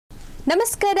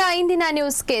ನಮಸ್ಕಾರ ಇಂದಿನ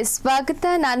ನ್ಯೂಸ್ಗೆ ಸ್ವಾಗತ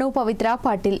ನಾನು ಪವಿತ್ರ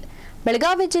ಪಾಟೀಲ್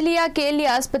ಬೆಳಗಾವಿ ಜಿಲ್ಲೆಯ ಕೆಎಲ್ಇ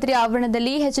ಆಸ್ಪತ್ರೆ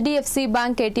ಆವರಣದಲ್ಲಿ ಎಚ್ಡಿಎಫ್ಸಿ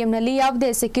ಬ್ಯಾಂಕ್ ಎಟಿಎಂನಲ್ಲಿ ಯಾವುದೇ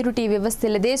ಸೆಕ್ಯೂರಿಟಿ ವ್ಯವಸ್ಥೆ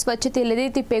ಇಲ್ಲದೆ ಸ್ವಚ್ಛತೆ ಇಲ್ಲದೆ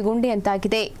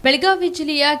ತಿಪ್ಪೆಗುಂಡಿಯಂತಾಗಿದೆ ಬೆಳಗಾವಿ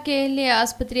ಜಿಲ್ಲೆಯ ಕೆಎಲ್ಇ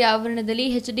ಆಸ್ಪತ್ರೆ ಆವರಣದಲ್ಲಿ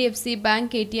ಎಚ್ಡಿಎಫ್ಸಿ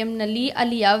ಬ್ಯಾಂಕ್ ಎಟಿಎಂನಲ್ಲಿ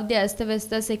ಅಲ್ಲಿ ಯಾವುದೇ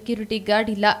ಅಸ್ತವ್ಯಸ್ತ ಸೆಕ್ಯೂರಿಟಿ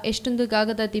ಗಾರ್ಡ್ ಇಲ್ಲ ಎಷ್ಟೊಂದು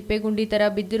ಕಾಗದ ತಿಪ್ಪೆಗುಂಡಿ ತರ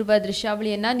ಬಿದ್ದಿರುವ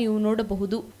ದೃಶ್ಯಾವಳಿಯನ್ನ ನೀವು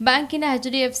ನೋಡಬಹುದು ಬ್ಯಾಂಕಿನ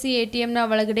ಎಚ್ಡಿಎಫ್ಸಿ ಎಟಿಎಂನ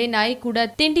ಒಳಗಡೆ ನಾಯಿ ಕೂಡ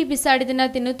ತಿಂಡಿ ಬಿಸಾಡಿದನ್ನ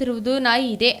ತಿನ್ನುತ್ತಿರುವುದು ನಾಯಿ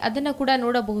ಇದೆ ಅದನ್ನು ಕೂಡ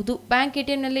ನೋಡಬಹುದು ಬ್ಯಾಂಕ್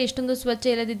ಎಟಿಎಂನಲ್ಲಿ ಎಷ್ಟೊಂದು ಸ್ವಚ್ಛ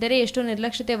ಇಲ್ಲದಿದ್ದರೆ ಎಷ್ಟು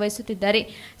ನಿರ್ಲಕ್ಷ್ಯತೆ ವಹಿಸುತ್ತಿದ್ದಾರೆ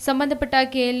ಸಂಬಂಧಪಟ್ಟ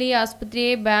ಕೆಎಲ್ಇ ಆಸ್ಪತ್ರೆ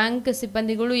ಬ್ಯಾಂಕ್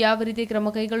ಸಿಬ್ಬಂದಿಗಳು ಯಾವ ರೀತಿ ಕ್ರಮ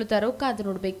ಕೈಗೊಳ್ಳುತ್ತಾರೋ ಕಾದು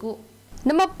ನೋಡಬೇಕು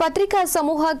ನಮ್ಮ ಪತ್ರಿಕಾ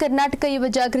ಸಮೂಹ ಕರ್ನಾಟಕ ಯುವ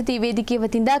ಜಾಗೃತಿ ವೇದಿಕೆ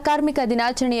ವತಿಯಿಂದ ಕಾರ್ಮಿಕ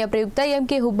ದಿನಾಚರಣೆಯ ಪ್ರಯುಕ್ತ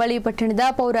ಎಂಕೆ ಹುಬ್ಬಳ್ಳಿ ಪಟ್ಟಣದ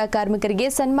ಪೌರ ಕಾರ್ಮಿಕರಿಗೆ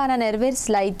ಸನ್ಮಾನ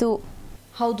ನೆರವೇರಿಸಲಾಯಿತು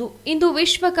ಹೌದು ಇಂದು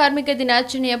ವಿಶ್ವ ಕಾರ್ಮಿಕ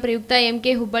ದಿನಾಚರಣೆಯ ಪ್ರಯುಕ್ತ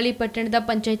ಎಂಕೆ ಹುಬ್ಬಳ್ಳಿ ಪಟ್ಟಣದ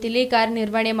ಪಂಚಾಯಿತಿಯಲ್ಲಿ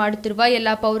ಕಾರ್ಯನಿರ್ವಹಣೆ ಮಾಡುತ್ತಿರುವ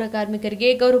ಎಲ್ಲಾ ಪೌರ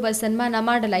ಕಾರ್ಮಿಕರಿಗೆ ಗೌರವ ಸನ್ಮಾನ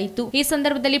ಮಾಡಲಾಯಿತು ಈ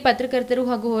ಸಂದರ್ಭದಲ್ಲಿ ಪತ್ರಕರ್ತರು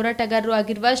ಹಾಗೂ ಹೋರಾಟಗಾರರು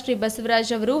ಆಗಿರುವ ಶ್ರೀ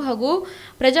ಬಸವರಾಜ್ ಅವರು ಹಾಗೂ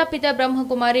ಪ್ರಜಾಪಿತ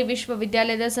ಬ್ರಹ್ಮಕುಮಾರಿ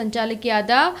ವಿಶ್ವವಿದ್ಯಾಲಯದ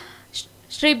ಸಂಚಾಲಕಿಯಾದ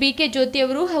ಶ್ರೀ ಬಿಕೆ ಜ್ಯೋತಿ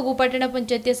ಅವರು ಹಾಗೂ ಪಟ್ಟಣ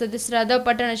ಪಂಚಾಯತಿಯ ಸದಸ್ಯರಾದ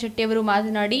ಪಟ್ಟಣ ಶೆಟ್ಟಿ ಅವರು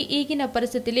ಮಾತನಾಡಿ ಈಗಿನ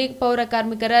ಪರಿಸ್ಥಿತಿಯಲ್ಲಿ ಪೌರ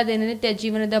ಕಾರ್ಮಿಕರ ದಿನನಿತ್ಯ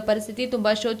ಜೀವನದ ಪರಿಸ್ಥಿತಿ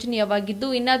ತುಂಬಾ ಶೋಚನೀಯವಾಗಿದ್ದು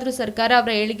ಇನ್ನಾದರೂ ಸರ್ಕಾರ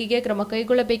ಅವರ ಏಳಿಗೆಗೆ ಕ್ರಮ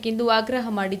ಕೈಗೊಳ್ಳಬೇಕೆಂದು ಆಗ್ರಹ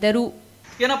ಮಾಡಿದರು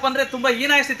ಏನಪ್ಪ ಅಂದರೆ ತುಂಬ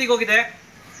ಹೀನಾಯ ಸ್ಥಿತಿಗೆ ಹೋಗಿದೆ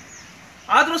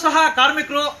ಆದರೂ ಸಹ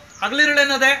ಕಾರ್ಮಿಕರು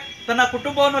ಹಗಲಿರುಳೆನ್ನದೆ ತನ್ನ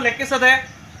ಕುಟುಂಬವನ್ನು ಲೆಕ್ಕಿಸದೆ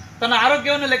ತನ್ನ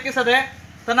ಆರೋಗ್ಯವನ್ನು ಲೆಕ್ಕಿಸದೆ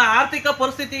ತನ್ನ ಆರ್ಥಿಕ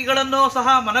ಪರಿಸ್ಥಿತಿಗಳನ್ನು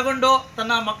ಸಹ ಮನಗೊಂಡು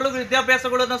ತನ್ನ ಮಕ್ಕಳ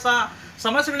ವಿದ್ಯಾಭ್ಯಾಸಗಳನ್ನು ಸಹ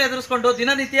ಸಮಸ್ಯೆಗಳನ್ನ ಎದುರಿಸ್ಕೊಂಡು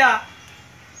ದಿನನಿತ್ಯ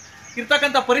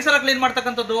ಇರ್ತಕ್ಕಂಥ ಪರಿಸರ ಕ್ಲೀನ್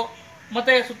ಮಾಡ್ತಕ್ಕಂಥದ್ದು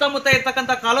ಮತ್ತು ಸುತ್ತಮುತ್ತ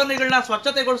ಇರ್ತಕ್ಕಂಥ ಕಾಲೋನಿಗಳನ್ನ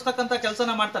ಸ್ವಚ್ಛತೆಗೊಳಿಸ್ತಕ್ಕಂಥ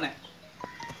ಕೆಲಸನ ಮಾಡ್ತಾನೆ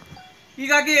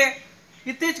ಹೀಗಾಗಿ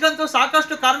ಇತ್ತೀಚೆಗಂತೂ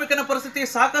ಸಾಕಷ್ಟು ಕಾರ್ಮಿಕನ ಪರಿಸ್ಥಿತಿ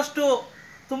ಸಾಕಷ್ಟು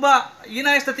ತುಂಬ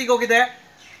ಹೀನಾಯ ಸ್ಥಿತಿಗೆ ಹೋಗಿದೆ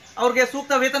ಅವ್ರಿಗೆ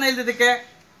ಸೂಕ್ತ ವೇತನ ಇಲ್ಲದಕ್ಕೆ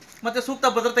ಮತ್ತೆ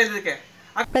ಸೂಕ್ತ ಭದ್ರತೆ ಇಲ್ಲದಕ್ಕೆ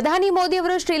ಪ್ರಧಾನಿ ಮೋದಿ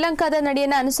ಅವರು ಶ್ರೀಲಂಕಾದ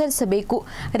ನಡೆಯನ್ನು ಅನುಸರಿಸಬೇಕು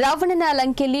ರಾವಣನ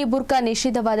ಲಂಕೆಯಲ್ಲಿ ಬುರ್ಕಾ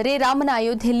ನಿಷೇಧವಾದರೆ ರಾಮನ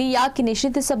ಅಯೋಧ್ಯೆಯಲ್ಲಿ ಯಾಕೆ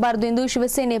ನಿಷೇಧಿಸಬಾರದು ಎಂದು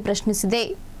ಶಿವಸೇನೆ ಪ್ರಶ್ನಿಸಿದೆ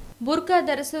ಬುರ್ಕಾ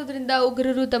ಧರಿಸುವುದರಿಂದ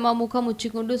ಉಗ್ರರು ತಮ್ಮ ಮುಖ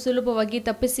ಮುಚ್ಚಿಕೊಂಡು ಸುಲಭವಾಗಿ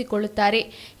ತಪ್ಪಿಸಿಕೊಳ್ಳುತ್ತಾರೆ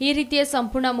ಈ ರೀತಿಯ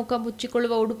ಸಂಪೂರ್ಣ ಮುಖ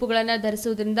ಮುಚ್ಚಿಕೊಳ್ಳುವ ಉಡುಪುಗಳನ್ನು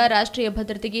ಧರಿಸುವುದರಿಂದ ರಾಷ್ಟ್ರೀಯ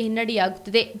ಭದ್ರತೆಗೆ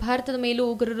ಹಿನ್ನಡೆಯಾಗುತ್ತದೆ ಭಾರತದ ಮೇಲೂ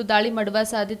ಉಗ್ರರು ದಾಳಿ ಮಾಡುವ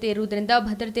ಸಾಧ್ಯತೆ ಇರುವುದರಿಂದ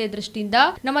ಭದ್ರತೆಯ ದೃಷ್ಟಿಯಿಂದ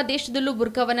ನಮ್ಮ ದೇಶದಲ್ಲೂ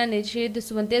ಬುರ್ಕಾವನ್ನು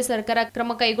ನಿಷೇಧಿಸುವಂತೆ ಸರ್ಕಾರ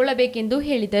ಕ್ರಮ ಕೈಗೊಳ್ಳಬೇಕೆಂದು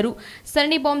ಹೇಳಿದರು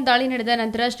ಸರಣಿ ಬಾಂಬ್ ದಾಳಿ ನಡೆದ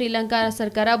ನಂತರ ಶ್ರೀಲಂಕಾ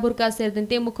ಸರ್ಕಾರ ಬುರ್ಕಾ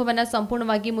ಸೇರಿದಂತೆ ಮುಖವನ್ನು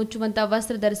ಸಂಪೂರ್ಣವಾಗಿ ಮುಚ್ಚುವಂತಹ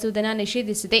ವಸ್ತ್ರ ಧರಿಸುವುದನ್ನು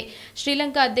ನಿಷೇಧಿಸಿದೆ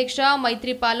ಶ್ರೀಲಂಕಾ ಅಧ್ಯಕ್ಷ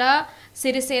ಮೈತ್ರಿಪಾಲ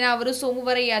ಸಿರಿಸೇನಾ ಅವರು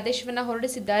ಸೋಮವಾರ ಈ ಆದೇಶವನ್ನು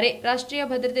ಹೊರಡಿಸಿದ್ದಾರೆ ರಾಷ್ಟ್ರೀಯ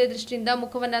ಭದ್ರತೆಯ ದೃಷ್ಟಿಯಿಂದ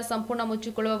ಮುಖವನ್ನು ಸಂಪೂರ್ಣ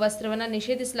ಮುಚ್ಚಿಕೊಳ್ಳುವ ವಸ್ತ್ರವನ್ನು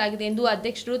ನಿಷೇಧಿಸಲಾಗಿದೆ ಎಂದು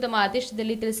ಅಧ್ಯಕ್ಷರು ತಮ್ಮ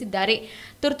ಆದೇಶದಲ್ಲಿ ತಿಳಿಸಿದ್ದಾರೆ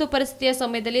ತುರ್ತು ಪರಿಸ್ಥಿತಿಯ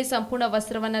ಸಮಯದಲ್ಲಿ ಸಂಪೂರ್ಣ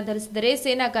ವಸ್ತ್ರವನ್ನು ಧರಿಸಿದರೆ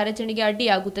ಸೇನಾ ಕಾರ್ಯಾಚರಣೆಗೆ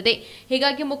ಅಡ್ಡಿಯಾಗುತ್ತದೆ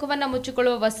ಹೀಗಾಗಿ ಮುಖವನ್ನು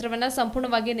ಮುಚ್ಚಿಕೊಳ್ಳುವ ವಸ್ತ್ರವನ್ನು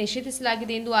ಸಂಪೂರ್ಣವಾಗಿ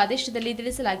ನಿಷೇಧಿಸಲಾಗಿದೆ ಎಂದು ಆದೇಶದಲ್ಲಿ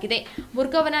ತಿಳಿಸಲಾಗಿದೆ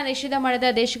ಬುರ್ಕಾವನ್ನು ನಿಷೇಧ ಮಾಡಿದ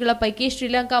ದೇಶಗಳ ಪೈಕಿ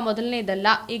ಶ್ರೀಲಂಕಾ ಮೊದಲನೆಯದಲ್ಲ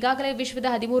ಈಗಾಗಲೇ ವಿಶ್ವದ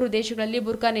 13 ದೇಶಗಳಲ್ಲಿ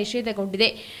ಬುರ್ಕಾ ನಿಷೇಧಗೊಂಡಿದೆ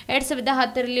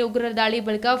 2010ರಲ್ಲಿ ಉಗ್ರರ ದಾಳಿ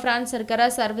ಬಳಿಕ ಫ್ರಾನ್ಸ್ ಸರ್ಕಾರ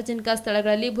ಸಾರ್ವಜನಿಕ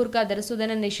ಸ್ಥಳಗಳಲ್ಲಿ ಬುರ್ಕಾ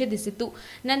ಧರಿಸುವುದನ್ನು ನಿಷೇಧಿಸಿತ್ತು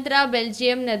ನಂತರ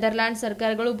ಬೆಲ್ಜಿಯಂ ನೆದರ್ಲ್ಯಾಂಡ್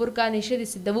ಸರ್ಕಾರಗಳು ಬುರ್ಕಾ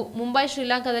ನಿಷೇಧಿಸಿದ್ದವು ಮುಂಬೈ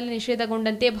ಶ್ರೀಲಂಕಾದಲ್ಲಿ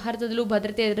ನಿಷೇಧಗೊಂಡಂತೆ ಭಾರತದಲ್ಲೂ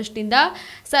ಭದ್ರತೆಯ ದೃಷ್ಟಿಯಿಂದ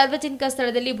ಸಾರ್ವಜನಿಕ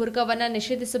ಸ್ಥಳದಲ್ಲಿ ಬುರ್ಕಾವನ್ನು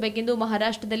ನಿಷೇಧಿಸಬೇಕೆಂದು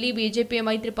ಮಹಾರಾಷ್ಟ್ರದಲ್ಲಿ ಬಿಜೆಪಿಯ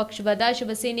ಮೈತ್ರಿ ಪಕ್ಷವಾದ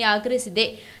ಶಿವಸೇನೆ ಆಗ್ರಹಿಸಿದೆ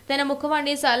ತನ್ನ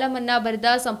ಮುಖವಾಣಿ ಸಾಲ ಮನ್ನಾ ಬರೆದ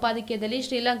ಸಂಪಾದಕೀಯದಲ್ಲಿ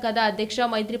ಶ್ರೀಲಂಕಾದ ಅಧ್ಯಕ್ಷ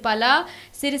ಮೈತ್ರಿಪಾಲ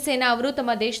ಸಿರಿಸೇನಾ ಅವರು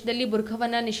ತಮ್ಮ ದೇಶದಲ್ಲಿ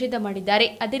ಬುರ್ಕಾವನ್ನು ನಿಷೇಧ ಮಾಡಿದ್ದಾರೆ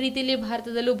ಅದೇ ರೀತಿಯಲ್ಲಿ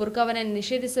ಭಾರತದಲ್ಲೂ ಬುರ್ಕಾವನ್ನು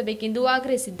ನಿಷೇಧಿಸಬೇಕೆಂದು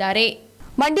ಆಗ್ರಹಿಸಿದ್ದಾರೆ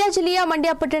ಮಂಡ್ಯ ಜಿಲ್ಲೆಯ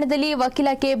ಮಂಡ್ಯ ಪಟ್ಟಣದಲ್ಲಿ ವಕೀಲ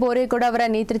ಕೆ ಬೋರೇಗೌಡ ಅವರ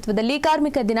ನೇತೃತ್ವದಲ್ಲಿ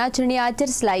ಕಾರ್ಮಿಕ ದಿನಾಚರಣೆ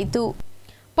ಆಚರಿಸಲಾಯಿತು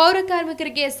ಪೌರ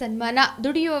ಕಾರ್ಮಿಕರಿಗೆ ಸನ್ಮಾನ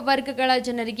ದುಡಿಯುವ ವರ್ಗಗಳ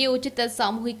ಜನರಿಗೆ ಉಚಿತ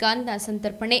ಸಾಮೂಹಿಕ ಅನ್ನ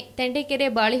ಸಂತರ್ಪಣೆ ತೆಂಡೆಕೆರೆ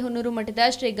ಬಾಳೆಹೊನ್ನೂರು ಮಠದ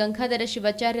ಶ್ರೀ ಗಂಗಾಧರ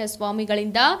ಶಿವಾಚಾರ್ಯ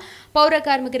ಸ್ವಾಮಿಗಳಿಂದ ಪೌರ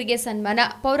ಕಾರ್ಮಿಕರಿಗೆ ಸನ್ಮಾನ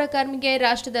ಪೌರ ಕಾರ್ಮಿಕ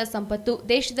ರಾಷ್ಟ್ರದ ಸಂಪತ್ತು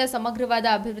ದೇಶದ ಸಮಗ್ರವಾದ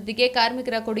ಅಭಿವೃದ್ಧಿಗೆ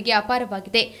ಕಾರ್ಮಿಕರ ಕೊಡುಗೆ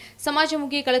ಅಪಾರವಾಗಿದೆ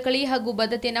ಸಮಾಜಮುಖಿ ಕಳಕಳಿ ಹಾಗೂ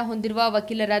ಬದ್ಧತೆಯನ್ನು ಹೊಂದಿರುವ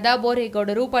ವಕೀಲರಾದ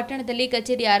ಬೋರೇಗೌಡರು ಪಟ್ಟಣದಲ್ಲಿ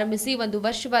ಕಚೇರಿ ಆರಂಭಿಸಿ 1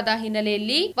 ವರ್ಷವಾದ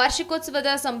ಹಿನ್ನೆಲೆಯಲ್ಲಿ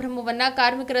ವಾರ್ಷಿಕೋತ್ಸವದ ಸಂಭ್ರಮವನ್ನ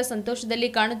ಕಾರ್ಮಿಕರ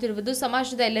ಸಂತೋಷದಲ್ಲಿ ಕಾಣುತ್ತಿರುವುದು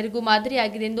ಸಮಾಜದ ಎಲ್ಲರಿಗೂ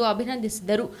ಮಾದರಿಯಾಗಿದೆ ಎಂದು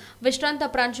ಅಭಿನಂದಿಸಿದರು ವಿಶ್ರಾಂತ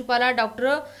ಪ್ರಾಂಶುಪಾಲ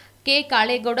ಡಾಕ್ಟರ್ ಕೆ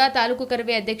ಕಾಳೇಗೌಡ ತಾಲೂಕು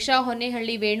ಕರವೇ ಅಧ್ಯಕ್ಷ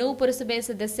ಹೊನ್ನೇಹಳ್ಳಿ ವೇಣು ಪುರಸಭೆ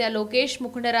ಸದಸ್ಯ ಲೋಕೇಶ್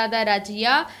ಮುಖಂಡರಾದ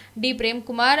ರಾಜಯ್ಯ ಡಿ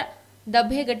ಪ್ರೇಮ್ಕುಮಾರ್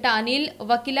ದಬ್ಬೆಘಟ್ಟ ಅನಿಲ್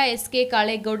ವಕೀಲ ಎಸ್ಕೆ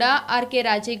ಕಾಳೇಗೌಡ ಆರ್ಕೆ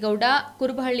ರಾಜೇಗೌಡ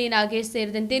ಕುರುಬಹಳ್ಳಿ ನಾಗೇಶ್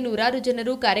ಸೇರಿದಂತೆ ನೂರಾರು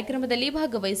ಜನರು ಕಾರ್ಯಕ್ರಮದಲ್ಲಿ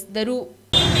ಭಾಗವಹಿಸಿದ್ದರು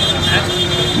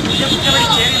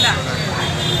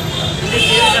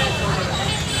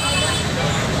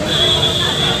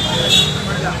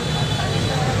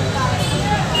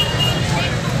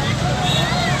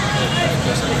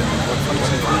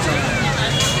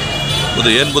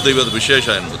ಏನ್ಬೋದು ಇವತ್ತು ವಿಶೇಷ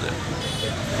ಏನ್ಬೋದು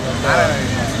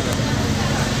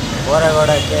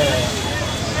ಬೋರೇಗೌಡಕ್ಕೆ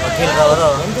ವಕೀಲರವರು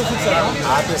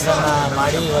ಆಫೀಸನ್ನು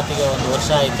ಮಾಡಿ ಇವತ್ತಿಗೆ 1 ವರ್ಷ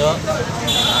ಆಯಿತು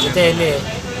ಜೊತೆಯಲ್ಲಿ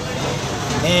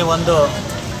ಮೇ 1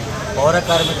 ಪೌರ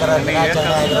ಕಾರ್ಮಿಕರ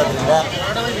ದಿನಾಚರಣೆ ಆಗಿರೋದ್ರಿಂದ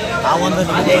ಆ ಒಂದು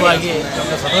ನಿಮಿತ್ತವಾಗಿ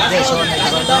ಒಂದು ಸದುದ್ದೇಶವನ್ನು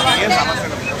ಇಟ್ಕೊಂಡು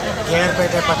KR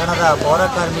ಪೇಟೆ ಪಟ್ಟಣದ ಪೌರ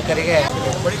ಕಾರ್ಮಿಕರಿಗೆ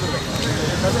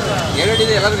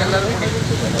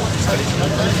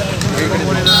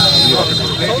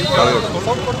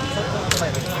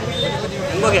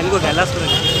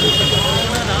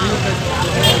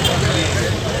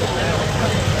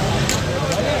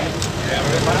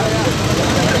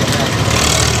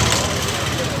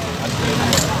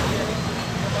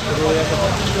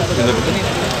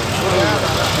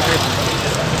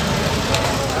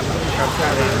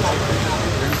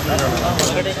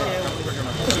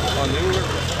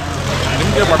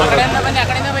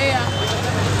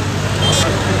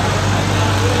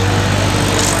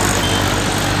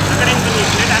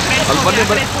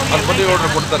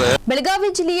ಬೆಳಗಾವಿ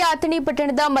ಜಿಲ್ಲೆಯ ಅಥಣಿ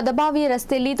ಪಟ್ಟಣದ ಮದಭಾವಿ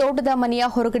ರಸ್ತೆಯಲ್ಲಿ ತೋಟದ ಮನೆಯ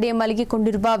ಹೊರಗಡೆ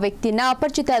ಮಲಗಿಕೊಂಡಿರುವ ವ್ಯಕ್ತಿಯನ್ನ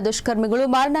ಅಪರಿಚಿತ ದುಷ್ಕರ್ಮಿಗಳು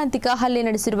ಮಾರಣಾಂತಿಕ ಹಲ್ಲೆ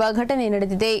ನಡೆಸಿರುವ ಘಟನೆ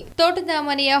ನಡೆದಿದೆ. ತೋಟದ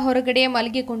ಮನೆಯ ಹೊರಗಡೆ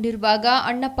ಮಲಗಿಕೊಂಡಿರುವಾಗ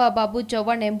ಅಣ್ಣಪ್ಪ ಬಾಬು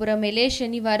ಚವ್ಹಾಣ್ ಎಂಬುವರ ಮೇಲೆ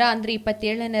ಶನಿವಾರ ಅಂದ್ರೆ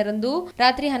 27ರಂದು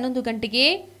ರಾತ್ರಿ 11 ಗಂಟೆಗೆ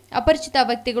ಅಪರಿಚಿತ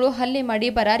ವ್ಯಕ್ತಿಗಳು ಹಲ್ಲೆ ಮಾಡಿ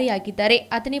ಪರಾರಿಯಾಗಿದ್ದಾರೆ.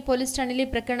 ಅಥಣಿ ಪೊಲೀಸ್ ಠಾಣೆಯಲ್ಲಿ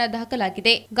ಪ್ರಕರಣ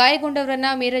ದಾಖಲಾಗಿದೆ.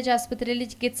 ಗಾಯಗೊಂಡವರನ್ನ ಮೀರಜ್ ಆಸ್ಪತ್ರೆಯಲ್ಲಿ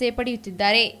ಚಿಕಿತ್ಸೆ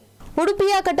ಪಡೆಯುತ್ತಿದ್ದಾರೆ.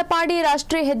 ಉಡುಪಿಯ ಕಟಪಾಡಿ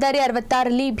ರಾಷ್ಟ್ರೀಯ ಹೆದ್ದಾರಿ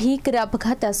 66ರಲ್ಲಿ ಭೀಕರ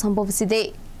ಅಪಘಾತ ಸಂಭವಿಸಿದೆ.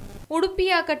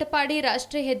 ಉಡುಪಿಯ ಕಟಪಾಡಿ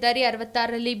ರಾಷ್ಟ್ರೀಯ ಹೆದ್ದಾರಿ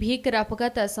 66ರಲ್ಲಿ ಭೀಕರ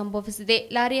ಅಪಘಾತ ಸಂಭವಿಸಿದೆ.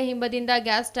 ಲಾರಿಯ ಹಿಂಬದಿಯಿಂದ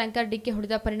ಗ್ಯಾಸ್ ಟ್ಯಾಂಕರ್ ಡಿಕ್ಕಿ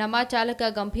ಹೊಡೆದ ಪರಿಣಾಮ ಚಾಲಕ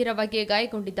ಗಂಭೀರವಾಗಿ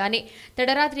ಗಾಯಗೊಂಡಿದ್ದಾನೆ.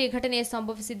 ತಡರಾತ್ರಿ ಘಟನೆ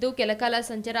ಸಂಭವಿಸಿದ್ದು ಕೆಲಕಾಲ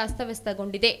ಸಂಚಾರ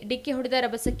ಅಸ್ತವ್ಯಸ್ತಗೊಂಡಿದೆ. ಡಿಕ್ಕಿ ಹೊಡೆದ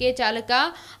ರಭಸಕ್ಕೆ ಚಾಲಕ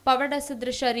ಪವಾಡ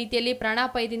ಸದೃಶ ರೀತಿಯಲ್ಲಿ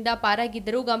ಪ್ರಾಣಾಪಾಯದಿಂದ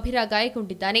ಪಾರಾಗಿದ್ದರೂ ಗಂಭೀರ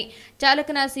ಗಾಯಗೊಂಡಿದ್ದಾನೆ.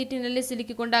 ಚಾಲಕನ ಸೀಟಿನಲ್ಲಿ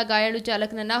ಸಿಲುಕಿಕೊಂಡ ಗಾಯಾಳು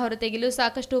ಚಾಲಕನನ್ನ ಹೊರತೆಗೆಯಲು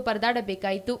ಸಾಕಷ್ಟು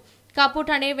ಪರದಾಡಬೇಕಾಯಿತು. ಕಾಪು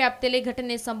ಠಾಣೆ ವ್ಯಾಪ್ತಿಯಲ್ಲಿ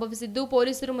ಘಟನೆ ಸಂಭವಿಸಿದ್ದು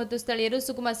ಪೊಲೀಸರು ಮತ್ತು ಸ್ಥಳೀಯರು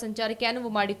ಸುಗಮ ಸಂಚಾರಕ್ಕೆ ಅನುವು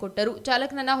ಮಾಡಿಕೊಟ್ಟರು.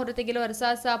 ಚಾಲಕನನ್ನ ಹೊರತೆಗೆಯಲು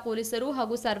ಅರಸಾಸ ಪೊಲೀಸರು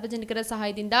ಹಾಗೂ ಸಾರ್ವಜನಿಕರ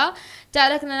ಸಹಾಯದಿಂದ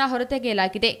ಚಾಲಕನನ್ನ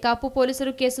ಹೊರತೆಗೆಯಲಾಗಿದೆ. ಕಾಪು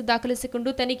ಪೊಲೀಸರು ಕೇಸು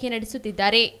ದಾಖಲಿಸಿಕೊಂಡು ತನಿಖೆ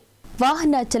ನಡೆಸುತ್ತಿದ್ದಾರೆ.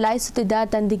 ವಾಹನ ಚಲಾಯಿಸುತ್ತಿದ್ದ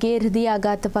ತಂದೆಗೆ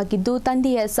ಹೃದಯಾಘಾತವಾಗಿದ್ದು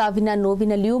ತಂದೆಯ ಸಾವಿನ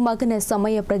ನೋವಿನಲ್ಲಿಯೂ ಮಗನ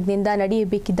ಸಮಯ ಪ್ರಜ್ಞೆಯಿಂದ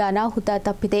ನಡೆಯಬೇಕಿದ್ದ ಅನಾಹುತ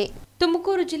ತಪ್ಪಿದೆ.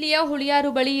 ತುಮಕೂರು ಜಿಲ್ಲೆಯ ಹುಳಿಯಾರು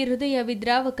ಬಳಿ ಹೃದಯ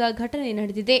ವಿದ್ರಾವಕ ಘಟನೆ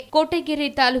ನಡೆದಿದೆ. ಕೋಟೆಗೆರೆ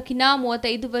ತಾಲೂಕಿನ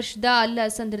 35 ವರ್ಷದ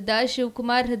ಅಲ್ಲಸಂದ್ರದ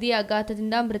ಶಿವಕುಮಾರ್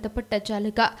ಹೃದಯಾಘಾತದಿಂದ ಮೃತಪಟ್ಟ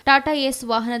ಚಾಲಕ ಟಾಟಾ ಏಸ್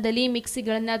ವಾಹನದಲ್ಲಿ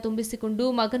ಮಿಕ್ಸಿಗಳನ್ನು ತುಂಬಿಸಿಕೊಂಡು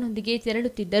ಮಗನೊಂದಿಗೆ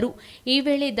ತೆರಳುತ್ತಿದ್ದರು. ಈ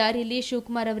ವೇಳೆ ದಾರಿಯಲ್ಲಿ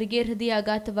ಶಿವಕುಮಾರ್ ಅವರಿಗೆ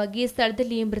ಹೃದಯಾಘಾತವಾಗಿ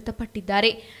ಸ್ಥಳದಲ್ಲಿ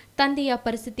ಮೃತಪಟ್ಟಿದ್ದಾರೆ. ತಂದೆಯ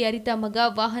ಪರಿಸ್ಥಿತಿ ಅರಿತ ಮಗ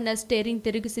ವಾಹನ ಸ್ಟೇರಿಂಗ್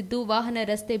ತಿರುಗಿಸಿದ್ದು ವಾಹನ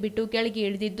ರಸ್ತೆ ಬಿಟ್ಟು ಕೆಳಗೆ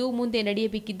ಇಳಿದಿದ್ದು ಮುಂದೆ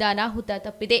ನಡೆಯಬೇಕಿದ್ದ ಅನಾಹುತ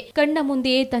ತಪ್ಪಿದೆ. ಕಣ್ಣ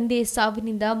ಮುಂದೆಯೇ ತಂದೆ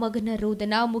ಸಾವಿನಿಂದ ಮಗನ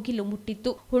ರೋದನ ಮುಗಿಲು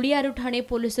ಮುಟ್ಟಿತ್ತು. ಹುಳಿಯಾರು ಠಾಣೆ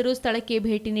ಪೊಲೀಸರು ಸ್ಥಳಕ್ಕೆ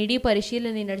ಭೇಟಿ ನೀಡಿ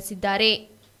ಪರಿಶೀಲನೆ ನಡೆಸಿದ್ದಾರೆ.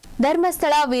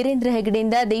 ಧರ್ಮಸ್ಥಳ ವೀರೇಂದ್ರ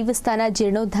ಹೆಗಡೆಯಿಂದ ದೇವಸ್ಥಾನ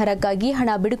ಜೀರ್ಣೋದ್ಧಾರಕ್ಕಾಗಿ ಹಣ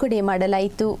ಬಿಡುಗಡೆ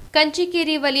ಮಾಡಲಾಯಿತು.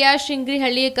 ಕಂಚಿಕೇರಿ ವಲಯ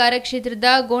ಶೃಂಗ್ರಿಹಳ್ಳಿ ಕಾರ್ಯಕ್ಷೇತ್ರದ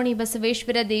ಗೋಣಿ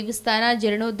ಬಸವೇಶ್ವರ ದೇವಸ್ಥಾನ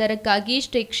ಜೀರ್ಣೋದ್ಧಾರಕ್ಕಾಗಿ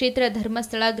ಶ್ರೀ ಕ್ಷೇತ್ರ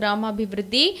ಧರ್ಮಸ್ಥಳ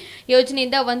ಗ್ರಾಮಾಭಿವೃದ್ಧಿ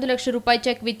ಯೋಜನೆಯಿಂದ 1 ಲಕ್ಷ ರೂಪಾಯಿ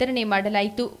ಚೆಕ್ ವಿತರಣೆ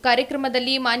ಮಾಡಲಾಯಿತು.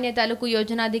 ಕಾರ್ಯಕ್ರಮದಲ್ಲಿ ಮಾನ್ಯ ತಾಲೂಕು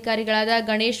ಯೋಜನಾಧಿಕಾರಿಗಳಾದ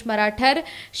ಗಣೇಶ್ ಮರಾಠರ್,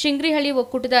 ಶೃಂಗ್ರಿಹಳ್ಳಿ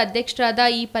ಒಕ್ಕೂಟದ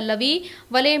ಅಧ್ಯಕ್ಷರಾದ ಇ ಪಲ್ಲವಿ,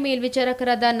 ವಲಯ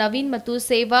ಮೇಲ್ವಿಚಾರಕರಾದ ನವೀನ್ ಮತ್ತು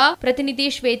ಸೇವಾ ಪ್ರತಿನಿಧಿ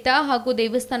ಶ್ವೇತಾ ಹಾಗೂ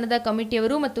ದೇವಸ್ಥಾನದ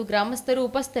ಕಮಿಟಿಯವರು ಮತ್ತು ಗ್ರಾಮಸ್ಥರು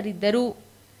ಉಪಸ್ಥಿತರಿದ್ದರು.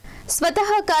 ಸ್ವತಃ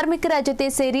ಕಾರ್ಮಿಕರ ಜೊತೆ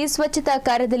ಸೇರಿ ಸ್ವಚ್ಛತಾ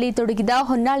ಕಾರ್ಯದಲ್ಲಿ ತೊಡಗಿದ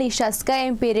ಹೊನ್ನಾಳಿ ಶಾಸಕ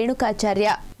ಎಂಪಿ ರೇಣುಕಾಚಾರ್ಯ.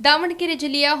 ದಾವಣಗೆರೆ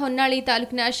ಜಿಲ್ಲೆಯ ಹೊನ್ನಾಳಿ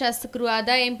ತಾಲೂಕಿನ ಶಾಸಕರು ಆದ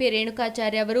ಎಂಪಿ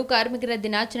ರೇಣುಕಾಚಾರ್ಯ ಅವರು ಕಾರ್ಮಿಕರ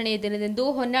ದಿನಾಚರಣೆಯ ದಿನದಂದು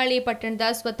ಹೊನ್ನಾಳಿ ಪಟ್ಟಣದ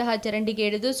ಸ್ವತಃ ಚರಂಡಿಗೆ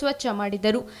ಇಳಿದು ಸ್ವಚ್ಛ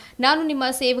ಮಾಡಿದರು. ನಾನು ನಿಮ್ಮ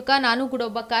ಸೇವಕ, ನಾನು ಕೂಡ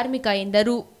ಒಬ್ಬ ಕಾರ್ಮಿಕ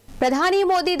ಎಂದರು. ಪ್ರಧಾನಿ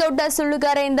ಮೋದಿ ದೊಡ್ಡ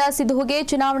ಸುಳ್ಳುಗಾರ ಎಂದ ಸಿಧುಗೆ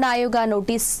ಚುನಾವಣಾ ಆಯೋಗ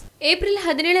ನೋಟಿಸ್. ಏಪ್ರಿಲ್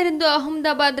 17ರಂದು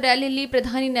ಅಹಮದಾಬಾದ್ ರ್ಯಾಲಿಯಲ್ಲಿ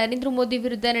ಪ್ರಧಾನಿ ನರೇಂದ್ರ ಮೋದಿ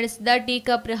ವಿರುದ್ಧ ನಡೆಸಿದ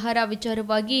ಟೀಕಾ ಪ್ರಹಾರ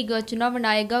ವಿಚಾರವಾಗಿ ಈಗ ಚುನಾವಣಾ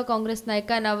ಆಯೋಗ ಕಾಂಗ್ರೆಸ್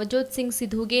ನಾಯಕ ನವಜೋತ್ ಸಿಂಗ್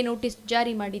ಸಿಧುಗೆ ನೋಟಿಸ್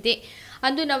ಜಾರಿ ಮಾಡಿದೆ.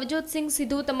 ಅಂದು ನವಜೋತ್ ಸಿಂಗ್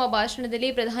ಸಿಧು ತಮ್ಮ ಭಾಷಣದಲ್ಲಿ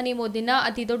ಪ್ರಧಾನಿ ಮೋದಿನ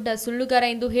ಅತಿ ದೊಡ್ಡ ಸುಳ್ಳುಗಾರ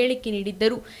ಎಂದು ಹೇಳಿಕೆ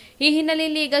ನೀಡಿದ್ದರು. ಈ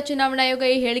ಹಿನ್ನೆಲೆಯಲ್ಲಿ ಈಗ ಚುನಾವಣಾ ಆಯೋಗ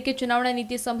ಈ ಹೇಳಿಕೆ ಚುನಾವಣಾ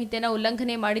ನೀತಿ ಸಂಹಿತೆಯನ್ನು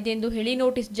ಉಲ್ಲಂಘನೆ ಮಾಡಿದೆ ಎಂದು ಹೇಳಿ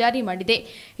ನೋಟಿಸ್ ಜಾರಿ ಮಾಡಿದೆ.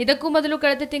 ಇದಕ್ಕೂ ಮೊದಲು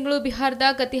ಕಳೆದ ತಿಂಗಳು ಬಿಹಾರದ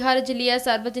ಕತಿಹಾರ ಜಿಲ್ಲೆಯ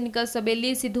ಸಾರ್ವಜನಿಕ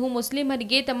ಸಭೆಯಲ್ಲಿ ಸಿಧು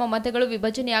ಮುಸ್ಲಿಮರಿಗೆ ತಮ್ಮ ಮತಗಳು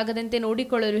ವಿಭಜನೆಯಾಗದಂತೆ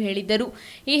ನೋಡಿಕೊಳ್ಳಲು ಹೇಳಿದ್ದರು.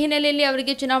 ಈ ಹಿನ್ನೆಲೆಯಲ್ಲಿ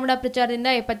ಅವರಿಗೆ ಚುನಾವಣಾ ಪ್ರಚಾರದಿಂದ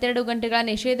 72 ಗಂಟೆಗಳ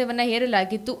ನಿಷೇಧವನ್ನು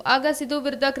ಹೇರಲಾಗಿತ್ತು. ಆಗ ಸಿಧು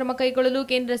ವಿರುದ್ಧ ಕ್ರಮ ಕೈಗೊಳ್ಳಲು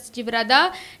ಕೇಂದ್ರ ಸಚಿವರಾದ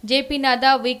ಜೆಪಿ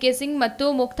ನಡ್ಡಾ, ವಿಕೆ ಸಿಂಗ್ ಮತ್ತು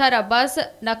ಮುಖ್ತಾರ್ ಅಬ್ಬಾಸ್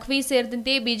ನಖ್ವಿ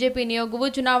ಸೇರಿದಂತೆ ಬಿಜೆಪಿ ನಿಯೋಗವು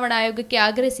ಚುನಾವಣಾ ಆಯೋಗಕ್ಕೆ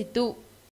ಆಗ್ರಹಿಸಿತ್ತು.